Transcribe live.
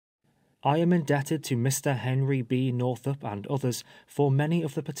I am indebted to Mr. Henry B. Northup and others for many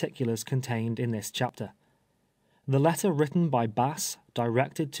of the particulars contained in this chapter. The letter written by Bass,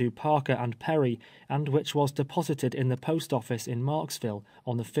 directed to Parker and Perry, and which was deposited in the post office in Marksville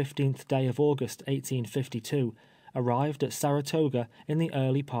on the 15th day of August 1852, arrived at Saratoga in the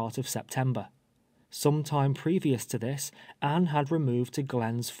early part of September. Some time previous to this, Anne had removed to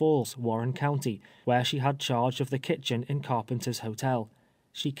Glens Falls, Warren County, where she had charge of the kitchen in Carpenter's Hotel.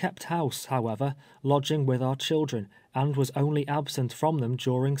 She kept house, however, lodging with our children, and was only absent from them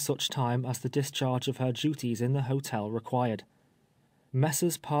during such time as the discharge of her duties in the hotel required.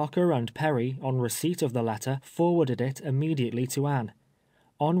 Messrs. Parker and Perry, on receipt of the letter, forwarded it immediately to Anne.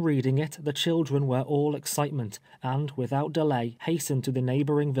 On reading it, the children were all excitement, and, without delay, hastened to the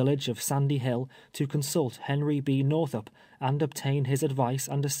neighboring village of Sandy Hill to consult Henry B. Northup and obtain his advice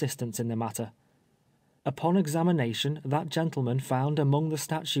and assistance in the matter. Upon examination, that gentleman found among the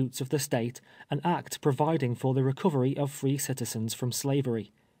statutes of the state an act providing for the recovery of free citizens from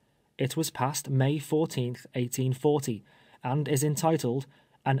slavery. It was passed May 14th, 1840, and is entitled,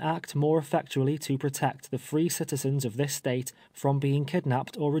 "An Act more effectually to protect the free citizens of this state from being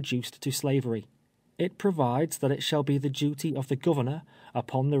kidnapped or reduced to slavery." It provides that it shall be the duty of the Governor,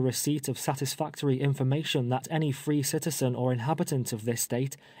 upon the receipt of satisfactory information that any free citizen or inhabitant of this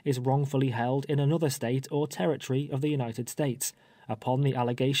state is wrongfully held in another state or territory of the United States, upon the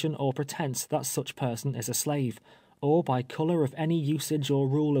allegation or pretense that such person is a slave, or by color of any usage or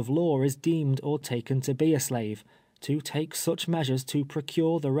rule of law is deemed or taken to be a slave, to take such measures to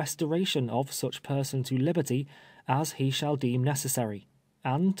procure the restoration of such person to liberty as he shall deem necessary.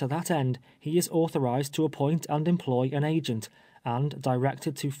 And to that end he is authorized to appoint and employ an agent, and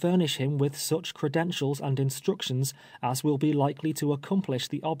directed to furnish him with such credentials and instructions as will be likely to accomplish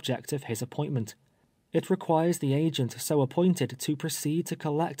the object of his appointment. It requires the agent so appointed to proceed to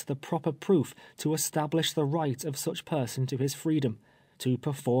collect the proper proof to establish the right of such person to his freedom, to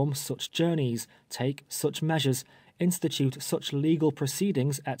perform such journeys, take such measures, institute such legal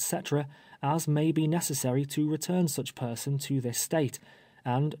proceedings, etc., as may be necessary to return such person to this state,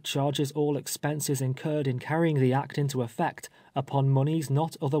 and charges all expenses incurred in carrying the act into effect upon moneys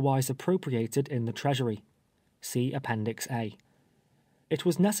not otherwise appropriated in the Treasury. See Appendix A. It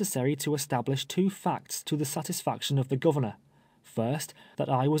was necessary to establish two facts to the satisfaction of the Governor. First, that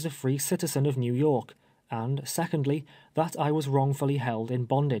I was a free citizen of New York, and secondly, that I was wrongfully held in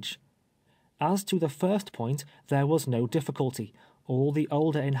bondage. As to the first point, there was no difficulty, all the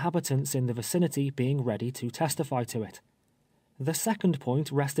older inhabitants in the vicinity being ready to testify to it. The second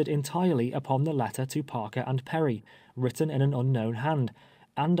point rested entirely upon the letter to Parker and Perry, written in an unknown hand,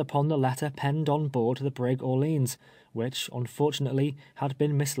 and upon the letter penned on board the brig Orleans, which, unfortunately, had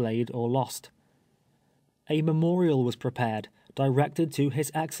been mislaid or lost. A memorial was prepared, directed to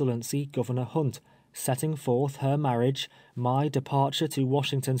His Excellency Governor Hunt, setting forth her marriage, my departure to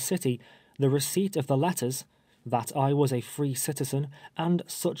Washington City, the receipt of the letters, that I was a free citizen, and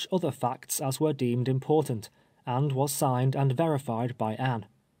such other facts as were deemed important, and was signed and verified by Anne.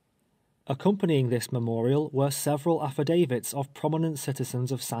 Accompanying this memorial were several affidavits of prominent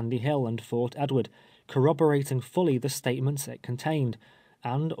citizens of Sandy Hill and Fort Edward, corroborating fully the statements it contained,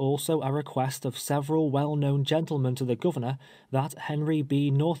 and also a request of several well-known gentlemen to the Governor that Henry B.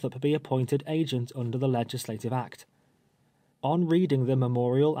 Northup be appointed agent under the Legislative Act. On reading the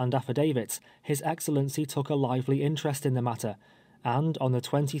memorial and affidavits, His Excellency took a lively interest in the matter, and on the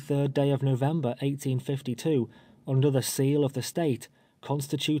 23rd day of November 1852, under the seal of the state,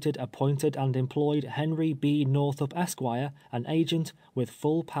 constituted, appointed, and employed Henry B. Northup, Esquire, an agent, with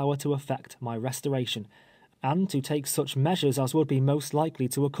full power to effect my restoration, and to take such measures as would be most likely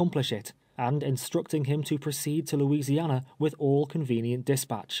to accomplish it, and instructing him to proceed to Louisiana with all convenient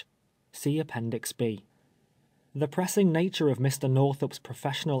dispatch. See Appendix B. The pressing nature of Mr. Northup's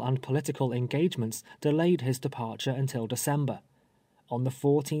professional and political engagements delayed his departure until December. On the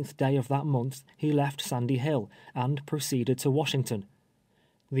 14th day of that month he left Sandy Hill, and proceeded to Washington.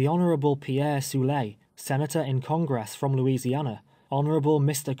 The Honorable Pierre Soule, Senator in Congress from Louisiana, Honorable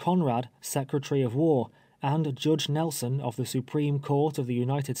Mr. Conrad, Secretary of War, and Judge Nelson of the Supreme Court of the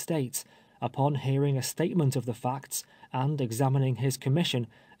United States, upon hearing a statement of the facts, and examining his commission,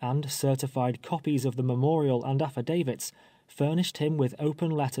 and certified copies of the memorial and affidavits, furnished him with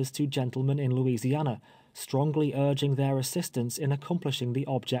open letters to gentlemen in Louisiana, strongly urging their assistance in accomplishing the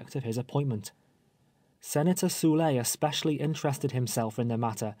object of his appointment. Senator Soule especially interested himself in the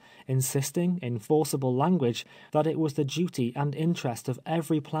matter, insisting, in forcible language, that it was the duty and interest of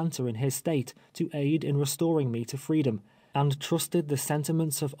every planter in his state to aid in restoring me to freedom, and trusted the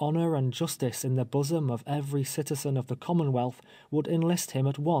sentiments of honour and justice in the bosom of every citizen of the Commonwealth would enlist him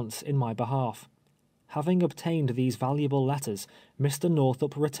at once in my behalf. Having obtained these valuable letters, Mr.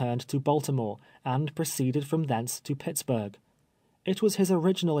 Northup returned to Baltimore, and proceeded from thence to Pittsburgh. It was his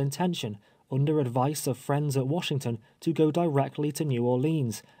original intention, under advice of friends at Washington, to go directly to New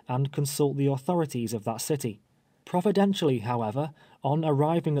Orleans, and consult the authorities of that city. Providentially, however, on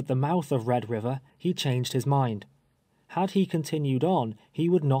arriving at the mouth of Red River, he changed his mind. Had he continued on, he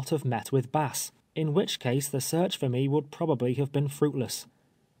would not have met with Bass, in which case the search for me would probably have been fruitless.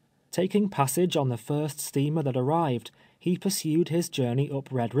 Taking passage on the first steamer that arrived, he pursued his journey up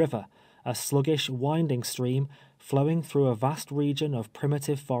Red River, a sluggish, winding stream, flowing through a vast region of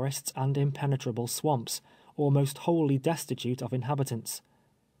primitive forests and impenetrable swamps, almost wholly destitute of inhabitants.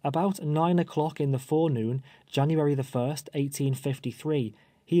 About 9 o'clock in the forenoon, January the 1st, 1853,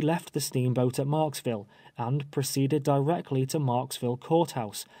 he left the steamboat at Marksville, and proceeded directly to Marksville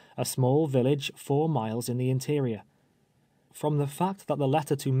Courthouse, a small village 4 miles in the interior. From the fact that the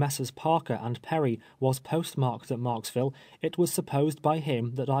letter to Messrs. Parker and Perry was postmarked at Marksville, it was supposed by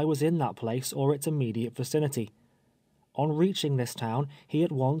him that I was in that place or its immediate vicinity. On reaching this town, he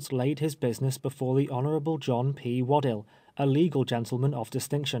at once laid his business before the Honourable John P. Waddill, a legal gentleman of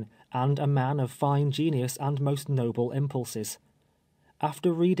distinction, and a man of fine genius and most noble impulses.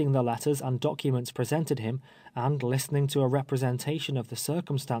 After reading the letters and documents presented him, and listening to a representation of the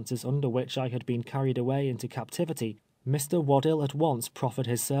circumstances under which I had been carried away into captivity, Mr. Waddill at once proffered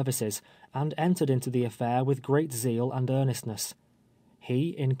his services, and entered into the affair with great zeal and earnestness. He,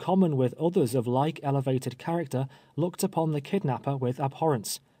 in common with others of like elevated character, looked upon the kidnapper with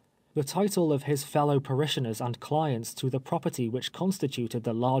abhorrence. The title of his fellow parishioners and clients to the property which constituted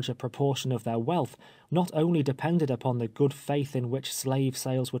the larger proportion of their wealth not only depended upon the good faith in which slave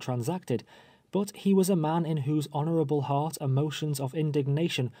sales were transacted, but he was a man in whose honourable heart emotions of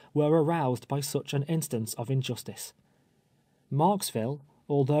indignation were aroused by such an instance of injustice. Marksville,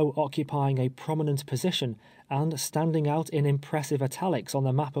 although occupying a prominent position and standing out in impressive italics on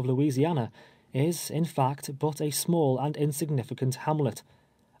the map of Louisiana, is, in fact, but a small and insignificant hamlet.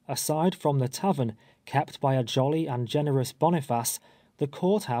 Aside from the tavern, kept by a jolly and generous Boniface, the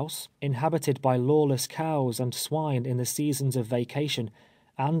courthouse, inhabited by lawless cows and swine in the seasons of vacation,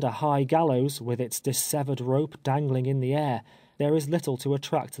 and a high gallows with its dissevered rope dangling in the air, there is little to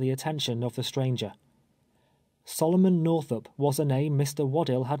attract the attention of the stranger. Solomon Northup was a name Mr.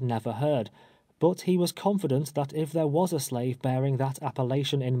 Waddill had never heard, but he was confident that if there was a slave bearing that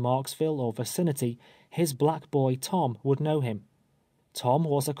appellation in Marksville or vicinity, his black boy Tom would know him. Tom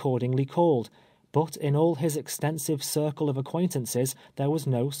was accordingly called, but in all his extensive circle of acquaintances there was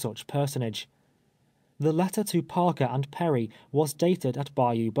no such personage. The letter to Parker and Perry was dated at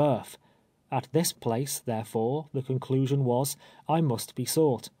Bayou Boeuf. At this place, therefore, the conclusion was, I must be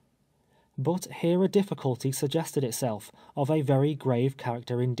sought. But here a difficulty suggested itself, of a very grave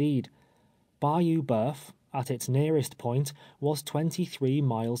character indeed. Bayou Boeuf, at its nearest point, was 23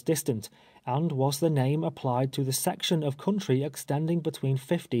 miles distant, and was the name applied to the section of country extending between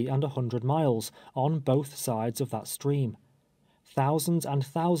 50 and 100 miles, on both sides of that stream. Thousands and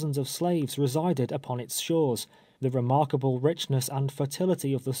thousands of slaves resided upon its shores, the remarkable richness and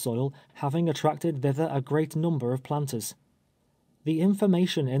fertility of the soil having attracted thither a great number of planters. The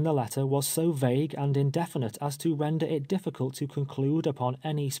information in the letter was so vague and indefinite as to render it difficult to conclude upon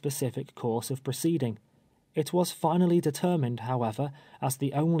any specific course of proceeding. It was finally determined, however, as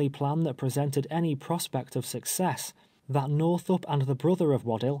the only plan that presented any prospect of success, that Northup and the brother of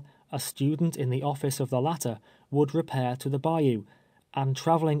Waddill, a student in the office of the latter, would repair to the bayou, and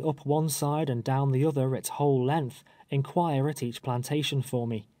travelling up one side and down the other its whole length, inquire at each plantation for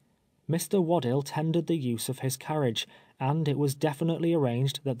me. Mr. Waddill tendered the use of his carriage, and it was definitely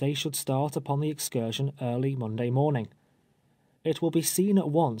arranged that they should start upon the excursion early Monday morning. It will be seen at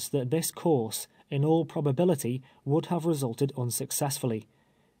once that this course, in all probability, would have resulted unsuccessfully.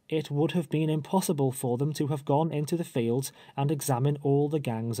 It would have been impossible for them to have gone into the fields and examine all the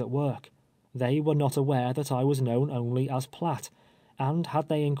gangs at work. They were not aware that I was known only as Platt, and had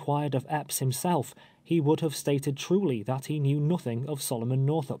they inquired of Epps himself, he would have stated truly that he knew nothing of Solomon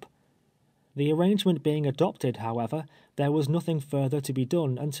Northup. The arrangement being adopted, however, there was nothing further to be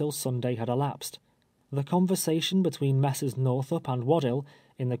done until Sunday had elapsed. The conversation between Messrs. Northup and Waddill,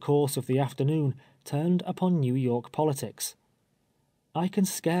 in the course of the afternoon, turned upon New York politics. I can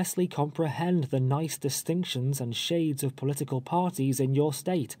scarcely comprehend the nice distinctions and shades of political parties in your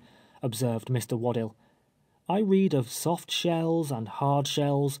state, observed Mr. Waddill. I read of soft shells and hard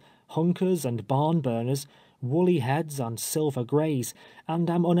shells, hunkers and barn burners, woolly heads and silver greys, and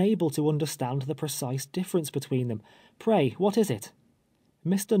am unable to understand the precise difference between them. Pray, what is it?"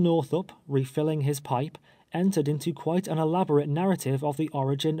 Mr. Northup, refilling his pipe, entered into quite an elaborate narrative of the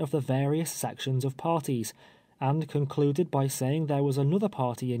origin of the various sections of parties, and concluded by saying there was another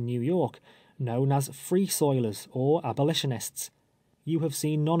party in New York, known as Free Soilers or Abolitionists. "You have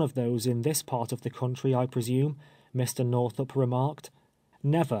seen none of those in this part of the country, I presume," Mr. Northup remarked.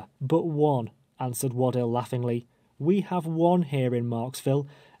 "Never, but one," answered Waddell laughingly. "We have one here in Marksville,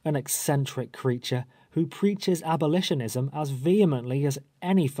 an eccentric creature, who preaches abolitionism as vehemently as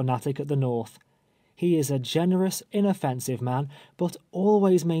any fanatic at the North. He is a generous, inoffensive man, but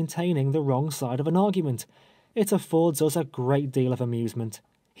always maintaining the wrong side of an argument. It affords us a great deal of amusement.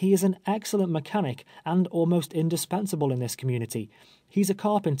 He is an excellent mechanic and almost indispensable in this community. He's a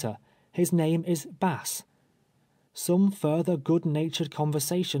carpenter. His name is Bass." Some further good-natured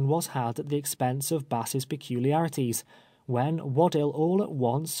conversation was had at the expense of Bass's peculiarities, when Waddell all at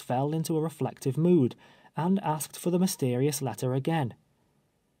once fell into a reflective mood, and asked for the mysterious letter again.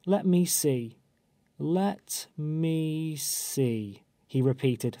 Let me see," he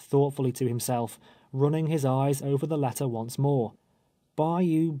repeated thoughtfully to himself, running his eyes over the letter once more.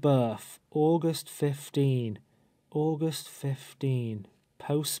 "Bayou Boeuf, August 15,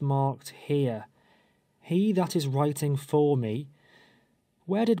 postmarked here. He that is writing for me.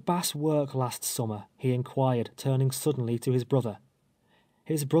 Where did Bass work last summer?" he inquired, turning suddenly to his brother.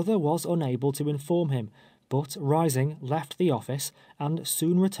 His brother was unable to inform him, but rising, left the office, and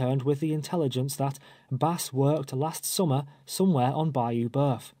soon returned with the intelligence that Bass worked last summer somewhere on Bayou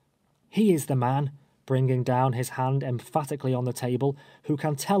Boeuf. "He is the man," bringing down his hand emphatically on the table, "who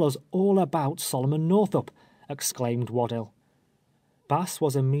can tell us all about Solomon Northup," exclaimed Waddell. Bass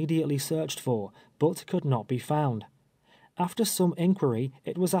was immediately searched for, but could not be found. After some inquiry,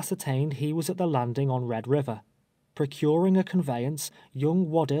 it was ascertained he was at the landing on Red River. Procuring a conveyance, young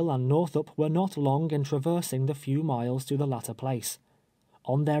Waddell and Northup were not long in traversing the few miles to the latter place.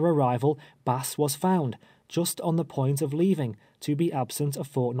 On their arrival, Bass was found, just on the point of leaving, to be absent a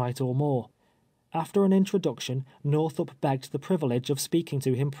fortnight or more. After an introduction, Northup begged the privilege of speaking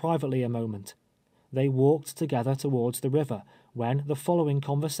to him privately a moment. They walked together towards the river, when the following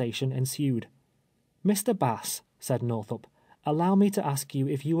conversation ensued. "Mr. Bass," said Northup, "allow me to ask you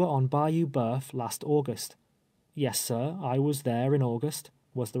if you were on Bayou Boeuf last August." "Yes, sir, I was there in August,"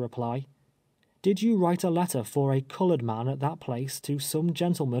 was the reply. "Did you write a letter for a colored man at that place to some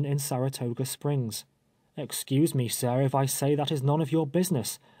gentleman in Saratoga Springs?" "Excuse me, sir, if I say that is none of your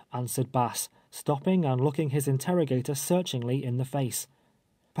business," answered Bass, stopping and looking his interrogator searchingly in the face.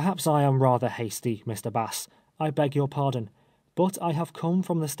 "Perhaps I am rather hasty, Mr. Bass. I beg your pardon. But I have come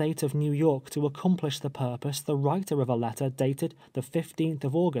from the state of New York to accomplish the purpose the writer of a letter dated the 15th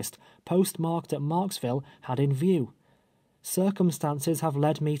of August, postmarked at Marksville, had in view. Circumstances have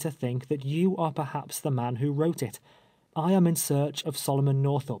led me to think that you are perhaps the man who wrote it. I am in search of Solomon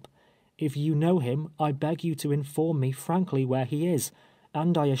Northup. If you know him, I beg you to inform me frankly where he is,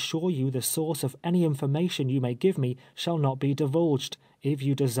 and I assure you the source of any information you may give me shall not be divulged, if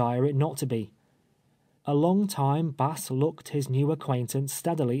you desire it not to be." A long time Bass looked his new acquaintance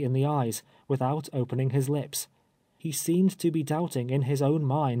steadily in the eyes, without opening his lips. He seemed to be doubting in his own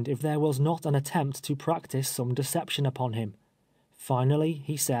mind if there was not an attempt to practice some deception upon him. Finally,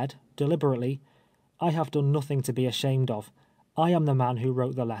 he said, deliberately, "I have done nothing to be ashamed of. I am the man who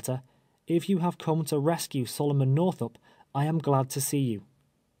wrote the letter. If you have come to rescue Solomon Northup, I am glad to see you."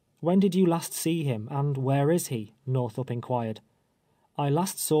 "When did you last see him, and where is he?" Northup inquired. "I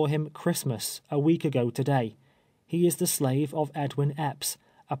last saw him Christmas, a week ago today. He is the slave of Edwin Epps,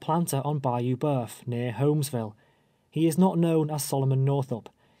 a planter on Bayou Boeuf, near Holmesville. He is not known as Solomon Northup.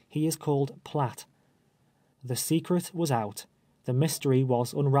 He is called Platt." The secret was out. The mystery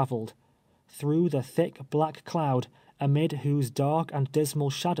was unraveled. Through the thick black cloud, amid whose dark and dismal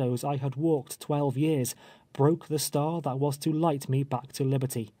shadows I had walked 12 years, broke the star that was to light me back to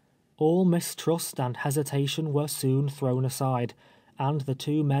liberty. All mistrust and hesitation were soon thrown aside, and the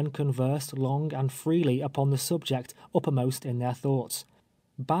two men conversed long and freely upon the subject uppermost in their thoughts.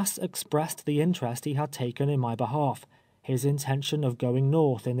 Bass expressed the interest he had taken in my behalf, his intention of going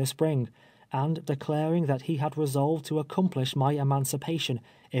North in the spring, and declaring that he had resolved to accomplish my emancipation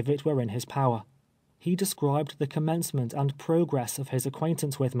if it were in his power. He described the commencement and progress of his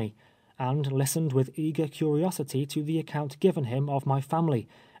acquaintance with me, and listened with eager curiosity to the account given him of my family,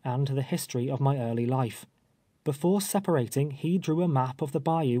 and the history of my early life. Before separating, he drew a map of the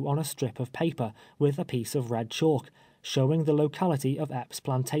bayou on a strip of paper, with a piece of red chalk, showing the locality of Epps'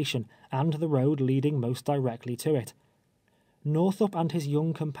 plantation, and the road leading most directly to it. Northup and his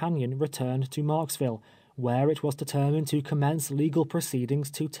young companion returned to Marksville, where it was determined to commence legal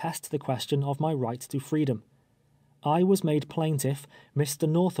proceedings to test the question of my right to freedom. I was made plaintiff, Mr.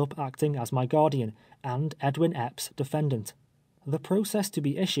 Northup acting as my guardian, and Edwin Epps defendant. The process to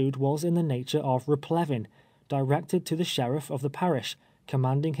be issued was in the nature of replevin, directed to the sheriff of the parish,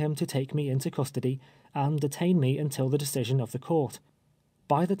 commanding him to take me into custody and detain me until the decision of the court.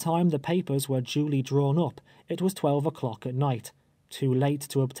 By the time the papers were duly drawn up, it was 12 o'clock at night, too late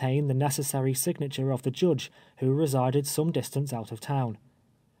to obtain the necessary signature of the judge, who resided some distance out of town.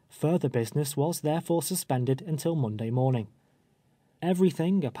 Further business was therefore suspended until Monday morning.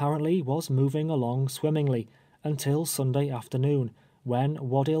 Everything, apparently, was moving along swimmingly, until Sunday afternoon, when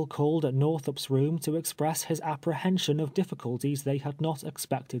Waddill called at Northup's room to express his apprehension of difficulties they had not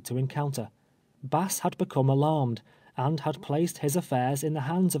expected to encounter. Bass had become alarmed, and had placed his affairs in the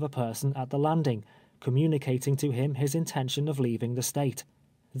hands of a person at the landing, communicating to him his intention of leaving the state.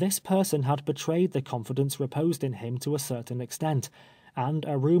 This person had betrayed the confidence reposed in him to a certain extent, and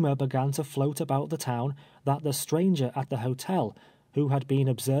a rumor began to float about the town that the stranger at the hotel, who had been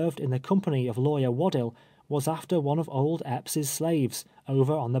observed in the company of lawyer Waddill, was after one of old Epps's slaves,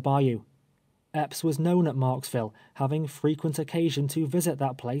 over on the bayou. Epps was known at Marksville, having frequent occasion to visit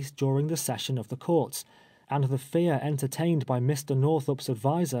that place during the session of the courts, and the fear entertained by Mr. Northup's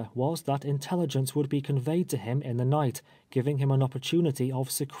adviser was that intelligence would be conveyed to him in the night, giving him an opportunity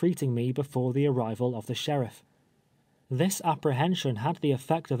of secreting me before the arrival of the sheriff. This apprehension had the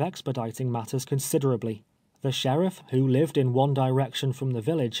effect of expediting matters considerably. The sheriff, who lived in one direction from the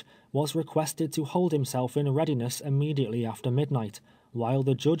village, was requested to hold himself in readiness immediately after midnight, while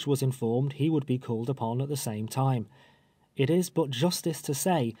the judge was informed he would be called upon at the same time. It is but justice to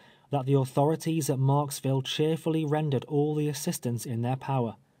say that the authorities at Marksville cheerfully rendered all the assistance in their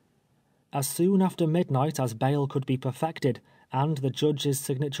power. As soon after midnight as bail could be perfected, and the judge's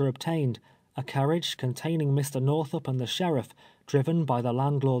signature obtained, a carriage containing Mr. Northup and the sheriff, driven by the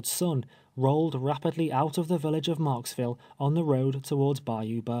landlord's son, rolled rapidly out of the village of Marksville on the road towards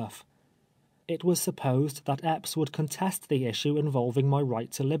Bayou Boeuf. It was supposed that Epps would contest the issue involving my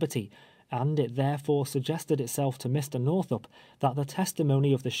right to liberty, and it therefore suggested itself to Mr. Northup that the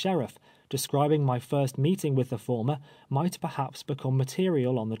testimony of the sheriff, describing my first meeting with the former, might perhaps become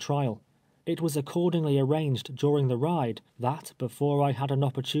material on the trial. It was accordingly arranged during the ride that, before I had an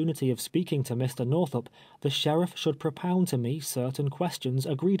opportunity of speaking to Mr. Northup, the sheriff should propound to me certain questions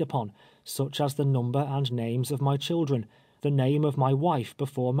agreed upon, such as the number and names of my children, the name of my wife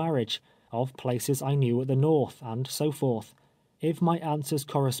before marriage, of places I knew at the North, and so forth. If my answers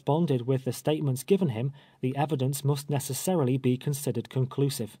corresponded with the statements given him, the evidence must necessarily be considered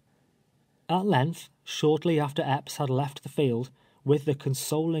conclusive. At length, shortly after Epps had left the field, with the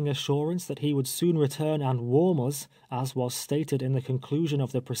consoling assurance that he would soon return and warm us, as was stated in the conclusion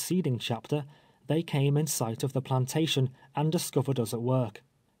of the preceding chapter, they came in sight of the plantation and discovered us at work.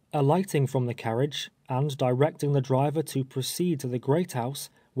 Alighting from the carriage, and directing the driver to proceed to the great house,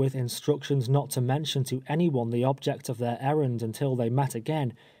 with instructions not to mention to anyone the object of their errand until they met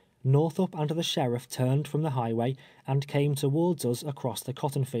again, Northup and the sheriff turned from the highway and came towards us across the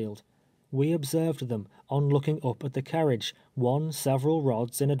cotton field. We observed them, on looking up at the carriage, one several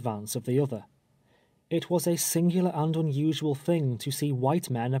rods in advance of the other. It was a singular and unusual thing to see white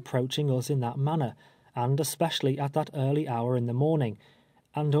men approaching us in that manner, and especially at that early hour in the morning,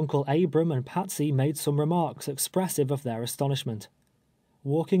 and Uncle Abram and Patsy made some remarks expressive of their astonishment.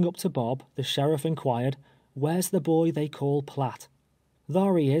 Walking up to Bob, the sheriff inquired, "Where's the boy they call Platt?"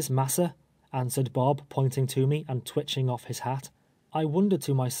 "Thar he is, massa," answered Bob, pointing to me and twitching off his hat. I wondered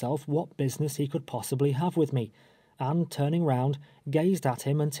to myself what business he could possibly have with me, and turning round, gazed at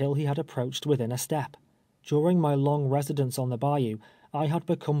him until he had approached within a step. During my long residence on the bayou, I had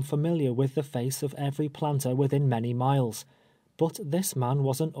become familiar with the face of every planter within many miles, but this man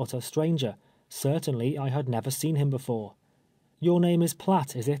was an utter stranger. Certainly I had never seen him before. "Your name is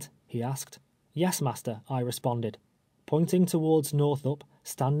Platt, is it?" he asked. "Yes, master," I responded. Pointing towards Northup,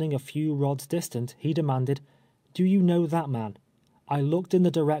 standing a few rods distant, he demanded, "Do you know that man?" I looked in the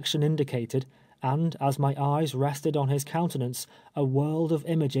direction indicated, and as my eyes rested on his countenance, a world of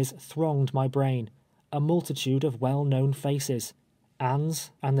images thronged my brain, a multitude of well-known faces. Anne's,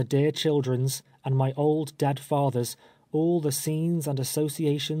 and the dear children's, and my old dead father's, all the scenes and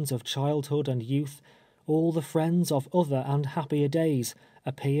associations of childhood and youth, all the friends of other and happier days,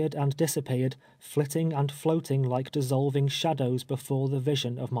 appeared and disappeared, flitting and floating like dissolving shadows before the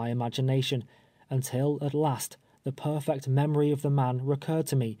vision of my imagination, until at last the perfect memory of the man recurred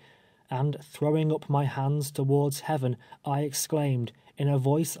to me, and throwing up my hands towards heaven, I exclaimed, in a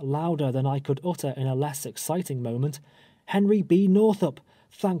voice louder than I could utter in a less exciting moment, "Henry B. Northup!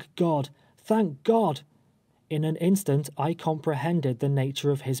 Thank God! Thank God!" In an instant I comprehended the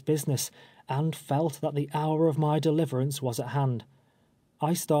nature of his business, and felt that the hour of my deliverance was at hand.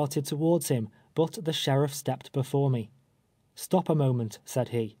 I started towards him, but the sheriff stepped before me. "Stop a moment," said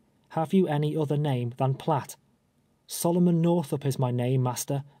he. "Have you any other name than Platt?" "Solomon Northup is my name,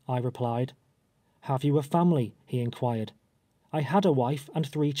 master," I replied. "Have you a family?" he inquired. "I had a wife and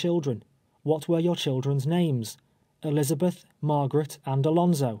 3 children. What were your children's names?" "Elizabeth, Margaret, and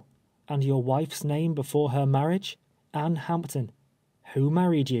Alonzo." "And your wife's name before her marriage?" "Ann Hampton." "Who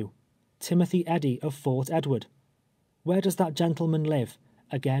married you?" "Timothy Eddy of Fort Edward." "Where does that gentleman live?"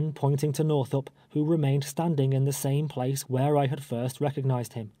 again pointing to Northup, who remained standing in the same place where I had first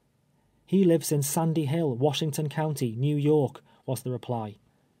recognized him. "He lives in Sandy Hill, Washington County, New York," was the reply.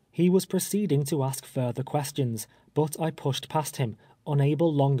 He was proceeding to ask further questions, but I pushed past him,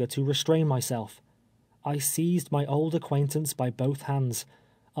 unable longer to restrain myself. I seized my old acquaintance by both hands.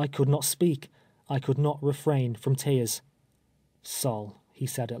 I could not speak. I could not refrain from tears. "Sol," he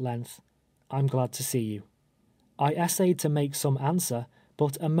said at length, "I'm glad to see you." I essayed to make some answer,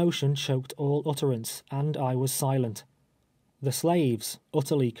 but emotion choked all utterance, and I was silent. The slaves,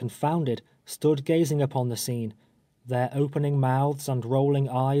 utterly confounded, stood gazing upon the scene, their opening mouths and rolling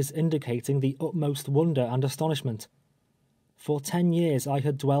eyes indicating the utmost wonder and astonishment. For 10 years I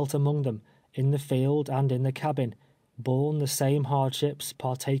had dwelt among them, in the field and in the cabin, borne the same hardships,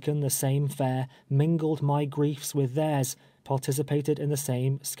 partaken the same fare, mingled my griefs with theirs, participated in the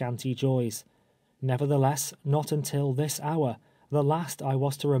same scanty joys. Nevertheless, not until this hour, the last I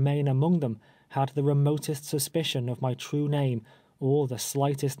was to remain among them, had the remotest suspicion of my true name, or the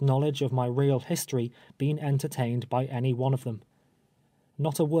slightest knowledge of my real history, been entertained by any one of them.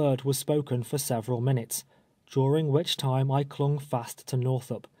 Not a word was spoken for several minutes, during which time I clung fast to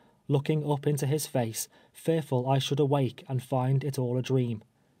Northup, looking up into his face, fearful I should awake and find it all a dream.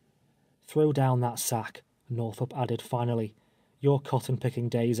 "Throw down that sack," Northup added finally. "Your cotton-picking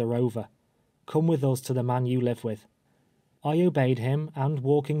days are over. Come with us to the man you live with." I obeyed him, and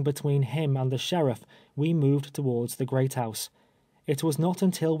walking between him and the sheriff, we moved towards the great house. It was not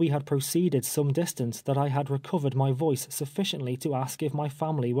until we had proceeded some distance that I had recovered my voice sufficiently to ask if my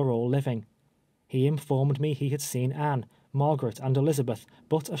family were all living. He informed me he had seen Anne, Margaret, and Elizabeth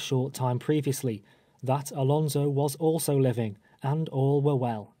but a short time previously, that Alonzo was also living, and all were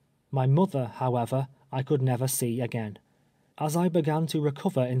well. My mother, however, I could never see again. As I began to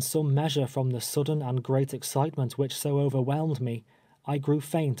recover in some measure from the sudden and great excitement which so overwhelmed me, I grew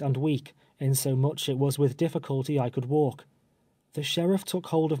faint and weak, insomuch it was with difficulty I could walk. The sheriff took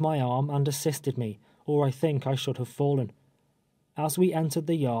hold of my arm and assisted me, or I think I should have fallen. As we entered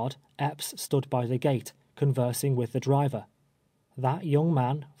the yard, Epps stood by the gate, conversing with the driver. That young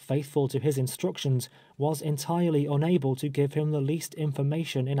man, faithful to his instructions, was entirely unable to give him the least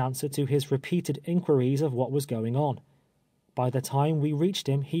information in answer to his repeated inquiries of what was going on. By the time we reached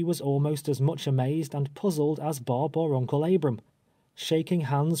him he was almost as much amazed and puzzled as Bob or Uncle Abram. Shaking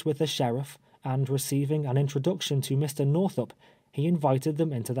hands with the sheriff, and receiving an introduction to Mr. Northup, he invited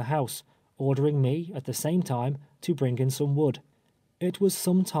them into the house, ordering me, at the same time, to bring in some wood. It was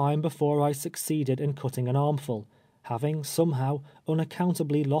some time before I succeeded in cutting an armful, having somehow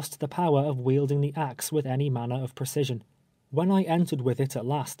unaccountably lost the power of wielding the axe with any manner of precision. When I entered with it at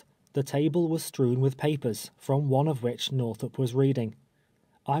last, the table was strewn with papers, from one of which Northup was reading.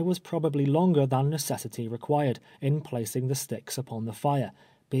 I was probably longer than necessity required, in placing the sticks upon the fire,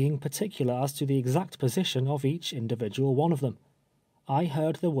 being particular as to the exact position of each individual one of them. I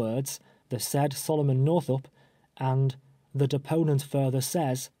heard the words, "the said Solomon Northup," and "the deponent further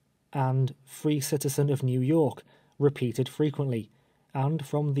says," and "free citizen of New York," repeated frequently, and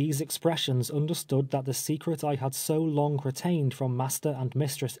from these expressions understood that the secret I had so long retained from Master and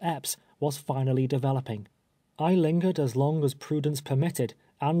Mistress Epps was finally developing. I lingered as long as prudence permitted,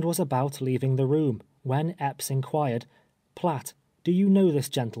 and was about leaving the room, when Epps inquired, "Platt, do you know this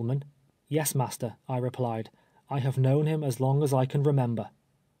gentleman?" "Yes, master," I replied. "I have known him as long as I can remember."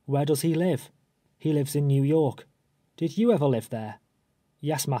 "Where does he live?" "He lives in New York." "Did you ever live there?"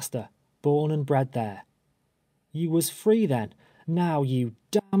 "Yes, master, born and bred there." "You was free then? Now, you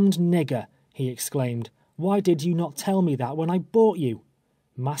damned nigger," he exclaimed, "why did you not tell me that when I bought you?"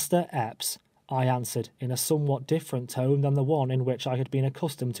 "Master Epps," I answered in a somewhat different tone than the one in which I had been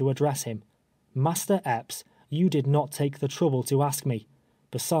accustomed to address him. "Master Epps, you did not take the trouble to ask me.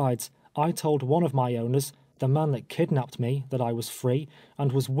 Besides, I told one of my owners, the man that kidnapped me, that I was free,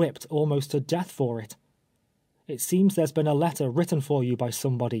 and was whipped almost to death for it." "It seems there's been a letter written for you by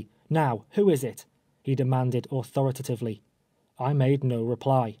somebody. Now, who is it?" he demanded authoritatively. I made no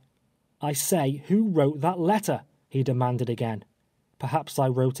reply. "I say, who wrote that letter?" he demanded again. "Perhaps I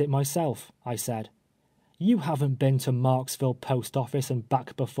wrote it myself," I said. You haven't been to Marksville post office and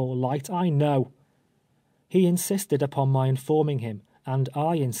back before light, I know." He insisted upon my informing him, and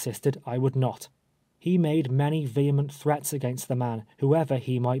I insisted I would not. He made many vehement threats against the man, whoever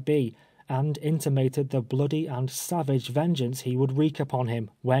he might be, and intimated the bloody and savage vengeance he would wreak upon him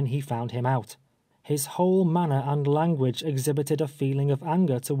when he found him out. His whole manner and language exhibited a feeling of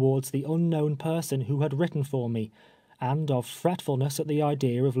anger towards the unknown person who had written for me, and of fretfulness at the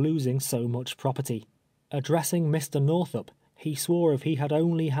idea of losing so much property. Addressing Mr. Northup, he swore if he had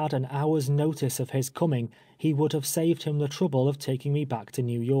only had an hour's notice of his coming, he would have saved him the trouble of taking me back to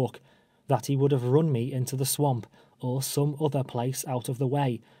New York, that he would have run me into the swamp, or some other place out of the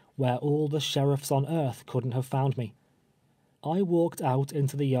way, where all the sheriffs on earth couldn't have found me. I walked out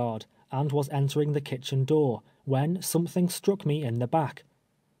into the yard, and was entering the kitchen door, when something struck me in the back.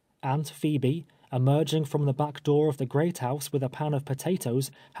 Aunt Phoebe, emerging from the back door of the great house with a pan of potatoes,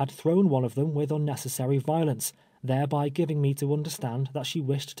 had thrown one of them with unnecessary violence, thereby giving me to understand that she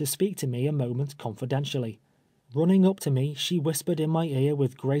wished to speak to me a moment confidentially. Running up to me, she whispered in my ear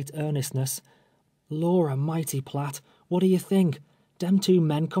with great earnestness, "Lord Almighty, Platt, what do you think? Dem 2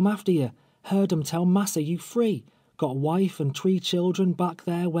 men come after you. Heard 'em tell massa you free. Got wife and 3 children back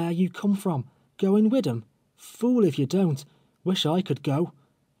there where you come from. Goin' wid 'em? Fool if you don't. Wish I could go."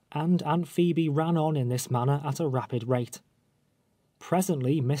 And Aunt Phoebe ran on in this manner at a rapid rate.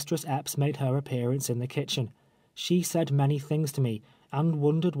 Presently Mistress Epps made her appearance in the kitchen. She said many things to me, and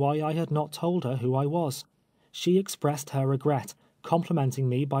wondered why I had not told her who I was. She expressed her regret, complimenting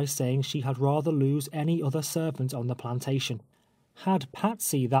me by saying she had rather lose any other servant on the plantation. Had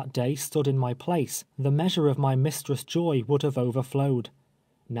Patsy that day stood in my place, the measure of my mistress' joy would have overflowed.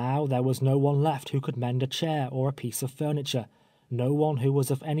 Now there was no one left who could mend a chair or a piece of furniture, no one who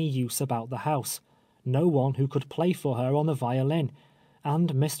was of any use about the house, no one who could play for her on the violin,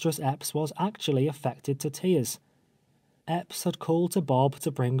 and Mistress Epps was actually affected to tears. Epps had called to Bob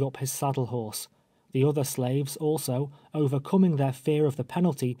to bring up his saddle horse. The other slaves also, overcoming their fear of the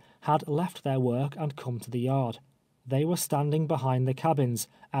penalty, had left their work and come to the yard. They were standing behind the cabins,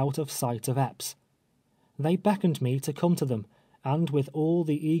 out of sight of Epps. They beckoned me to come to them, and with all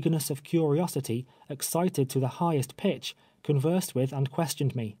the eagerness of curiosity, excited to the highest pitch, conversed with and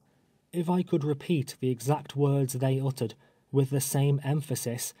questioned me. If I could repeat the exact words they uttered, with the same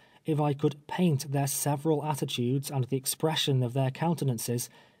emphasis, if I could paint their several attitudes and the expression of their countenances,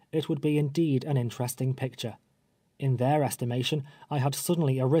 it would be indeed an interesting picture. In their estimation, I had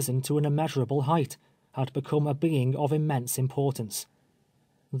suddenly arisen to an immeasurable height, had become a being of immense importance.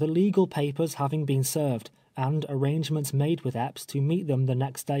 The legal papers having been served, and arrangements made with Epps to meet them the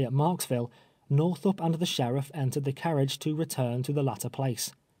next day at Marksville, Northup and the sheriff entered the carriage to return to the latter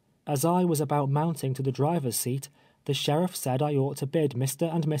place. As I was about mounting to the driver's seat, the sheriff said I ought to bid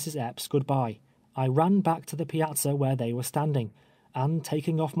Mr. and Mrs. Epps good-bye. I ran back to the piazza where they were standing, and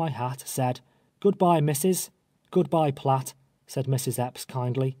taking off my hat, said, "Good-bye, Mrs." "Good-bye, Platt," said Mrs. Epps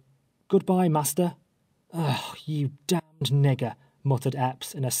kindly. "Good-bye, master." "Ugh, you damned nigger," muttered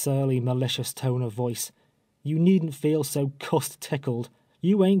Epps in a surly, malicious tone of voice. "You needn't feel so cussed tickled.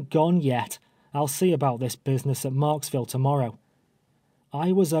 You ain't gone yet. I'll see about this business at Marksville tomorrow."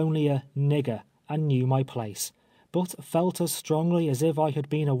 I was only a "nigger," and knew my place, but felt as strongly as if I had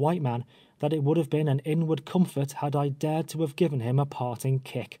been a white man that it would have been an inward comfort had I dared to have given him a parting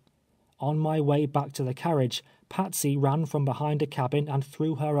kick. On my way back to the carriage, Patsy ran from behind a cabin and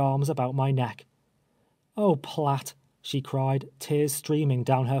threw her arms about my neck. "Oh, Platt," she cried, tears streaming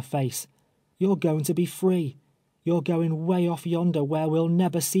down her face, "you're going to be free. You're going way off yonder where we'll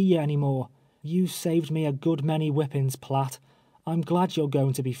never see you any more. You saved me a good many whippings, Platt. I'm glad you're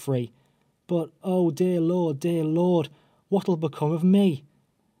going to be free. But, oh, dear Lord, what'll become of me?"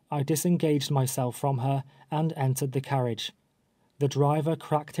 I disengaged myself from her and entered the carriage. The driver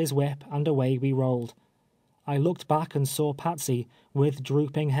cracked his whip and away we rolled. I looked back and saw Patsy, with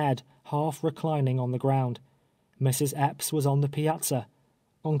drooping head, half reclining on the ground. Mrs. Epps was on the piazza.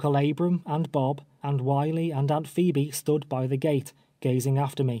 Uncle Abram and Bob and Wiley and Aunt Phoebe stood by the gate, gazing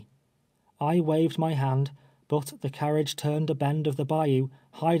after me. I waved my hand, but the carriage turned a bend of the bayou,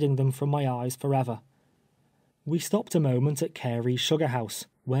 hiding them from my eyes forever. We stopped a moment at Carey's sugar house,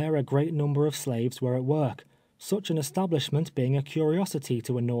 where a great number of slaves were at work, such an establishment being a curiosity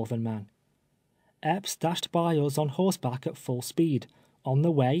to a northern man. Epps dashed by us on horseback at full speed, on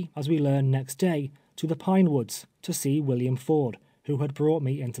the way, as we learned next day, to the Pine Woods, to see William Ford, who had brought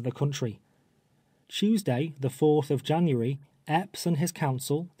me into the country. Tuesday, the 4th of January, Epps and his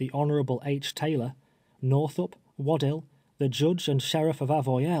counsel, the Honorable H. Taylor, Northup, Waddell, the Judge and Sheriff of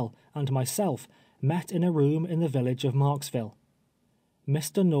Avoyelles, and myself, met in a room in the village of Marksville.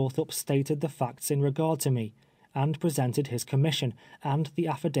 Mr. Northup stated the facts in regard to me, and presented his commission and the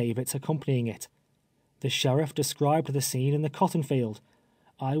affidavits accompanying it. The sheriff described the scene in the cotton field.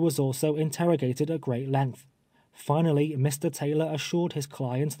 I was also interrogated at great length. Finally, Mr. Taylor assured his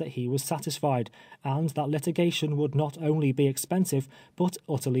client that he was satisfied, and that litigation would not only be expensive, but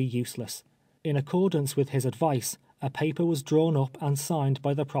utterly useless. In accordance with his advice, a paper was drawn up and signed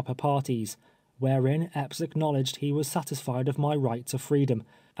by the proper parties, wherein Epps acknowledged he was satisfied of my right to freedom,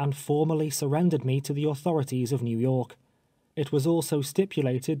 and formally surrendered me to the authorities of New York. It was also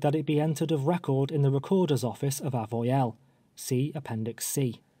stipulated that it be entered of record in the Recorder's Office of Avoyelles. See Appendix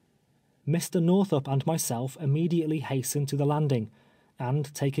C. Mr. Northup and myself immediately hastened to the landing,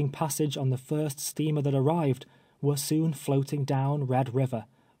 and taking passage on the first steamer that arrived, were soon floating down Red River,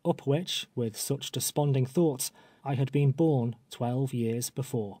 up which, with such desponding thoughts, I had been borne 12 years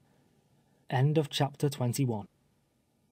before. End of Chapter 21.